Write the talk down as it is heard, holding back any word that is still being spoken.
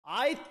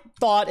I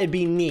thought it'd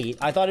be neat.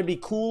 I thought it'd be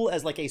cool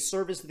as like a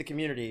service to the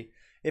community.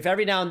 If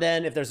every now and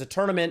then, if there's a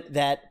tournament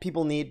that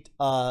people need,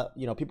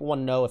 you know, people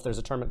want to know if there's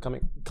a tournament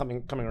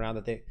coming around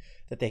that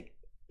they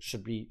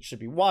should be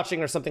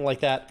watching or something like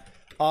that.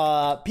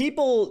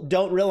 People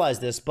don't realize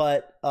this,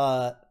 but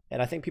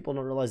and I think people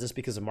don't realize this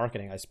because of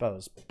marketing, I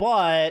suppose.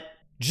 But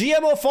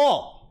GMO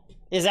Fall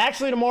is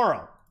actually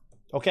tomorrow,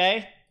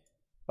 okay?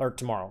 Or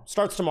tomorrow.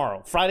 Starts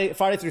tomorrow, Friday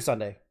through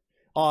Sunday.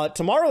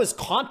 Tomorrow is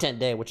Content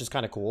Day, which is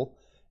kind of cool.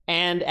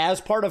 And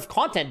as part of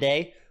Content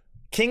Day,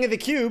 King of the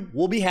Cube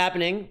will be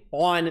happening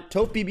on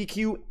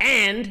tophbbq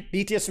and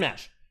BTS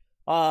Smash,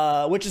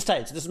 which is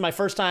tight. So this is my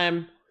first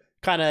time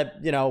kind of,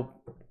 you know,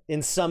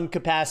 in some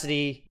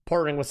capacity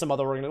partnering with some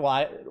other organization.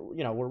 Well,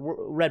 you know,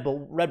 Red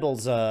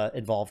Bull's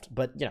involved,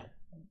 but, you know,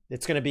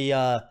 it's going to be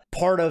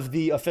part of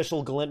the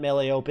official Galint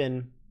Melee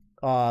Open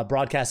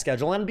broadcast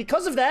schedule. And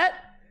because of that,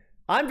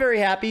 I'm very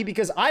happy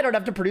because I don't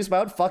have to produce my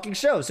own fucking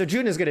show. So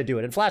June is going to do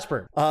it in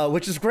Flashburn,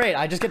 which is great.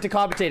 I just get to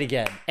commentate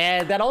again.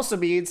 And that also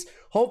means,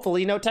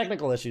 hopefully, no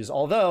technical issues.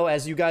 Although,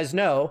 as you guys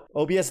know,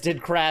 OBS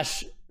did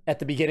crash at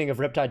the beginning of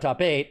Riptide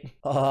Top 8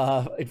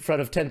 in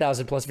front of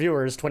 10,000 plus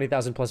viewers,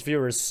 20,000 plus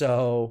viewers.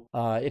 So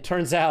it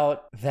turns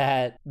out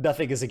that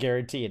nothing is a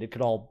guarantee and it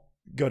could all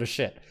go to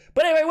shit.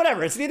 But anyway,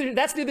 whatever. That's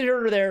neither here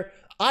nor there.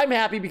 I'm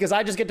happy because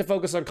I just get to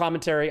focus on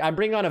commentary. I'm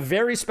bringing on a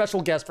very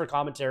special guest for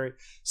commentary.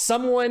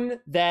 Someone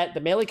that the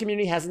Melee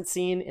community hasn't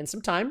seen in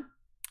some time.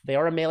 They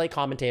are a Melee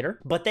commentator,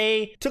 but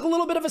they took a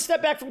little bit of a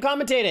step back from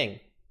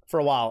commentating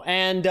for a while.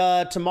 And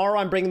tomorrow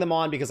I'm bringing them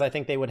on because I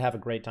think they would have a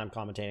great time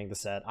commentating the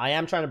set. I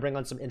am trying to bring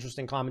on some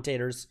interesting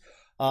commentators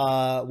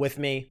with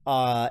me.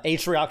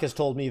 Atriarch has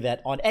told me that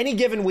on any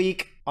given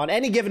week,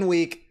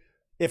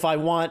 if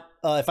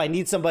I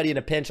need somebody in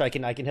a pinch, I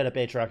can hit up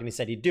Atriarch, and he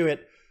said he'd do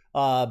it.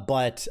 And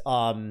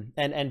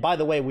by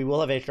the way, we will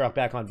have Atriarch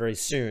back on very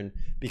soon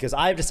because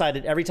I've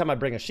decided every time I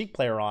bring a Sheik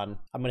player on,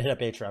 I'm going to hit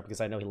up Atriarch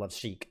because I know he loves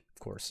Sheik,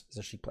 of course, as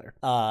a Sheik player.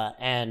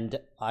 And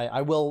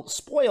I will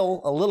spoil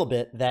a little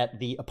bit that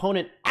the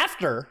opponent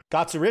after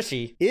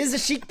Gatsurishi is a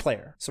Sheik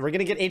player. So we're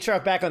going to get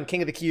Atriarch back on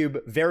King of the Cube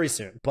very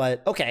soon.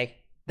 But okay,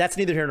 that's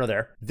neither here nor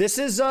there. This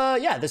is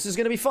this is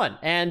going to be fun.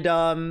 And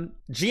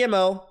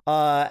GMO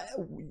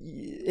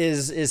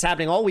is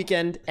happening all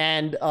weekend,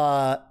 and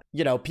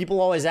you know, people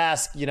always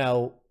ask, you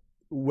know,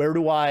 how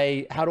do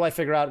I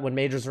figure out when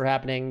majors are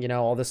happening? You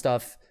know, all this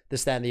stuff,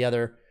 this, that, and the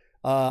other.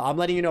 I'm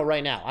letting you know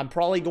right now. I'm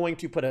probably going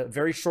to put a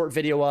very short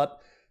video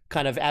up,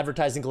 kind of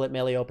advertising Galint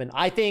Melee Open.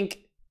 I think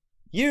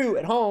you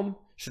at home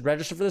should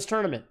register for this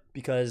tournament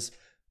because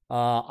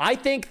I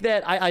think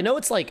that, I know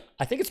it's like,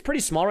 I think it's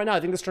pretty small right now. I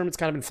think this tournament's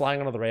kind of been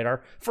flying under the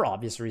radar for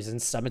obvious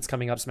reasons. Summit's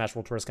coming up, Smash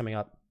World Tour is coming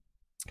up.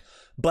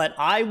 But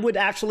I would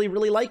actually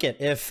really like it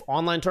if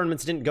online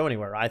tournaments didn't go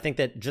anywhere. I think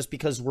that just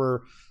because we're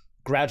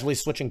gradually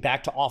switching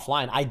back to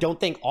offline, I don't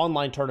think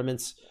online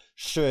tournaments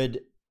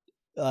should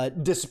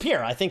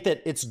disappear. I think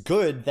that it's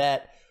good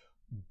that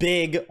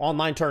big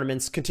online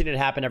tournaments continue to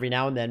happen every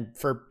now and then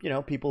for, you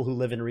know, people who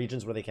live in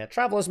regions where they can't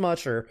travel as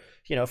much, or,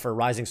 you know, for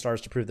rising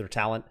stars to prove their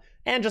talent,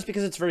 and just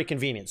because it's very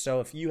convenient. So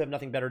if you have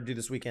nothing better to do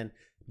this weekend,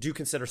 do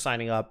consider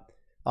signing up.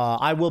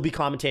 I will be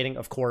commentating,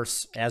 of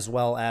course, as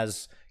well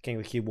as King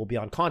of the Cube will be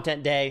on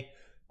Content Day.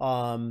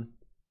 Yeah,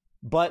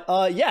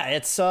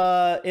 it's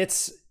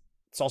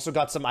also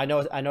got some, I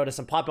noticed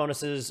some pot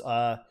bonuses.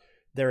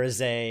 There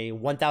is a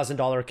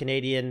 $1,000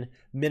 Canadian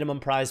minimum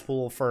prize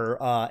pool for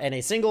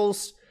NA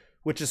singles,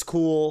 which is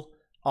cool.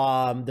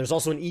 There's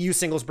also an EU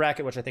singles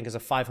bracket, which I think is a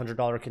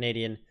 $500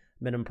 Canadian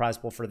minimum prize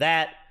pool for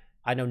that.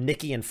 I know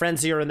Nikki and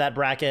Frenzy are in that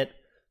bracket.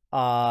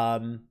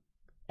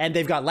 And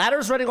they've got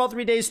ladders running all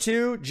 3 days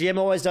too. GM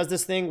always does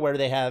this thing where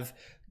they have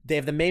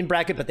the main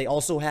bracket, but they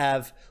also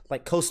have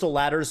like coastal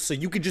ladders. So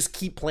you could just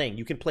keep playing.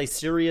 You can play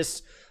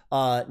serious,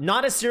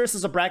 not as serious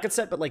as a bracket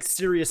set, but like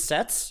serious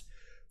sets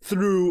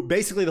through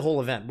basically the whole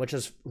event, which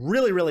is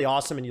really, really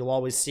awesome. And you'll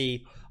always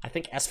see, I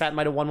think SFAT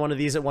might have won one of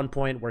these at one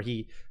point where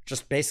he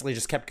just basically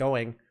just kept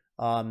going.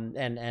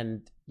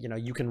 And you know,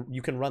 you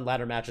can run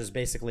ladder matches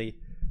basically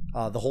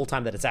the whole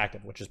time that it's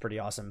active, which is pretty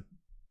awesome.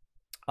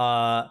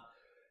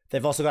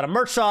 They've also got a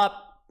merch shop,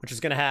 which is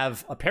going to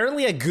have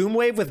apparently a Goom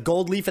Wave with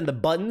Gold Leaf and the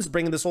buttons,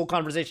 bringing this whole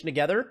conversation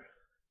together.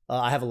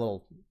 I have a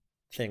little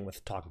thing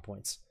with talking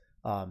points,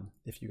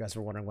 if you guys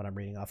were wondering what I'm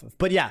reading off of.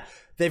 But yeah,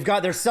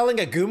 they're selling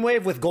a Goom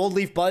Wave with Gold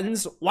Leaf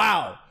buttons.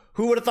 Wow,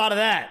 who would have thought of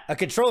that? A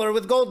controller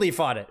with Gold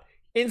Leaf on it.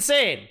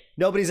 Insane.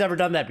 Nobody's ever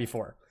done that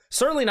before.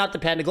 Certainly not the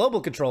Panda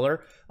Global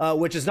controller,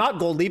 which is not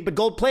Gold Leaf, but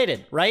gold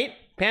plated, right?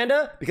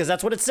 Panda? Because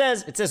that's what it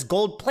says. It says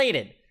gold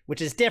plated,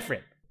 which is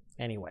different.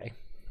 Anyway.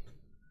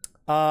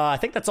 I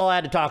think that's all I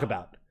had to talk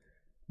about.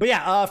 But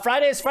yeah,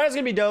 Friday's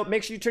gonna be dope.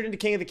 Make sure you tune into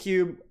King of the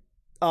Cube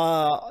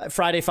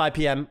Friday 5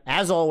 p.m.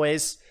 As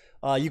always,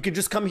 you can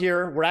just come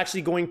here. We're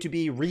actually going to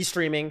be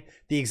restreaming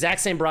the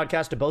exact same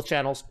broadcast to both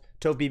channels,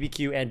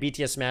 tophbbq and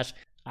BTS Smash.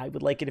 I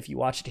would like it if you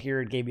watched it here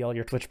and gave me all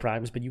your Twitch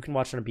primes, but you can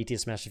watch it on BTS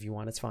Smash if you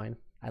want. It's fine.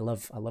 I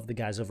love the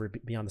guys over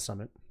at Beyond the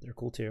Summit. They're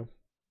cool too.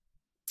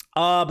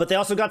 But they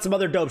also got some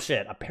other dope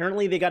shit.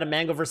 Apparently, they got a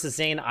Mango versus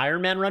Zayn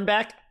Iron Man run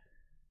back.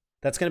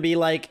 That's gonna be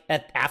like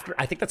after.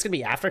 I think that's gonna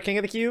be after King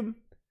of the Cube.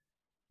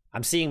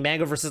 I'm seeing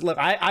Mango versus Lip.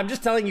 I'm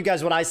just telling you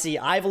guys what I see.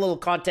 I have a little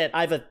content.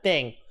 I have a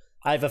thing.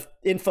 I have a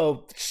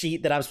info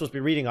sheet that I'm supposed to be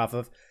reading off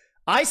of.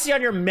 I see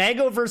on your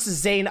Mango versus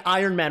Zane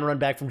Iron Man run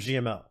back from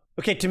GMO.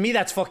 Okay, to me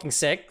that's fucking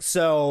sick.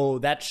 So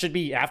that should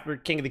be after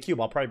King of the Cube.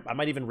 I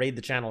might even raid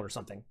the channel or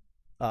something.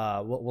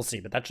 We'll see,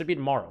 but that should be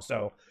tomorrow.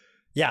 So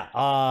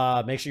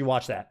yeah, make sure you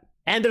watch that.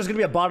 And there's gonna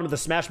be a bottom of the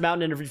Smash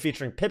Mountain interview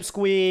featuring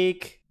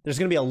Pipsqueak. There's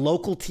gonna be a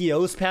local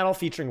TOs panel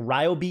featuring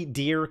Ryobeat,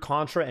 Deer,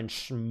 Contra, and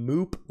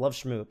Schmoop. Love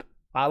Schmoop.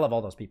 I love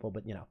all those people,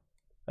 but you know,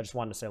 I just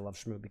wanted to say I love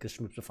Schmoop because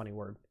Schmoop's a funny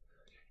word.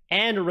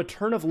 And a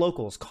return of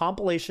locals,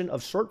 compilation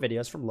of short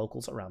videos from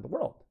locals around the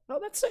world. Oh,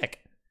 that's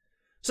sick.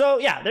 So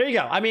yeah, there you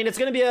go. I mean, it's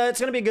gonna be a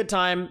good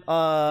time.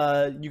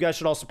 You guys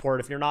should all support.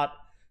 If you're not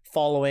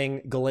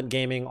following Galint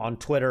Gaming on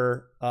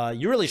Twitter,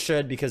 you really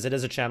should, because it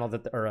is a channel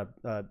that, or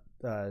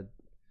a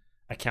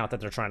account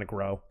that they're trying to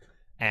grow.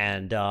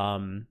 And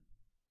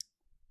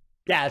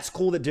yeah, it's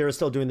cool that Deer is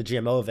still doing the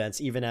GMO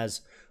events, even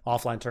as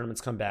offline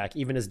tournaments come back,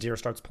 even as Deer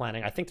starts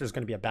planning. I think there's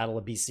going to be a Battle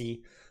of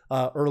BC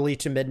early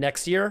to mid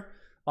next year,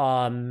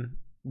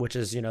 which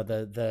is, you know,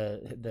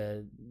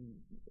 the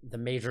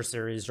major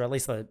series, or at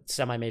least the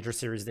semi-major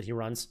series that he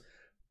runs.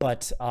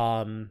 But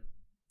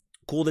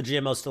cool that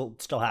GMO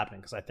still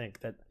happening, because I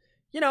think that,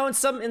 you know, in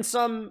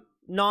some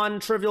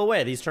non-trivial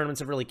way, these tournaments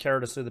have really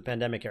carried us through the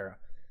pandemic era.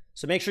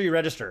 So make sure you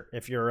register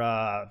if you're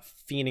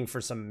fiending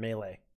for some Melee.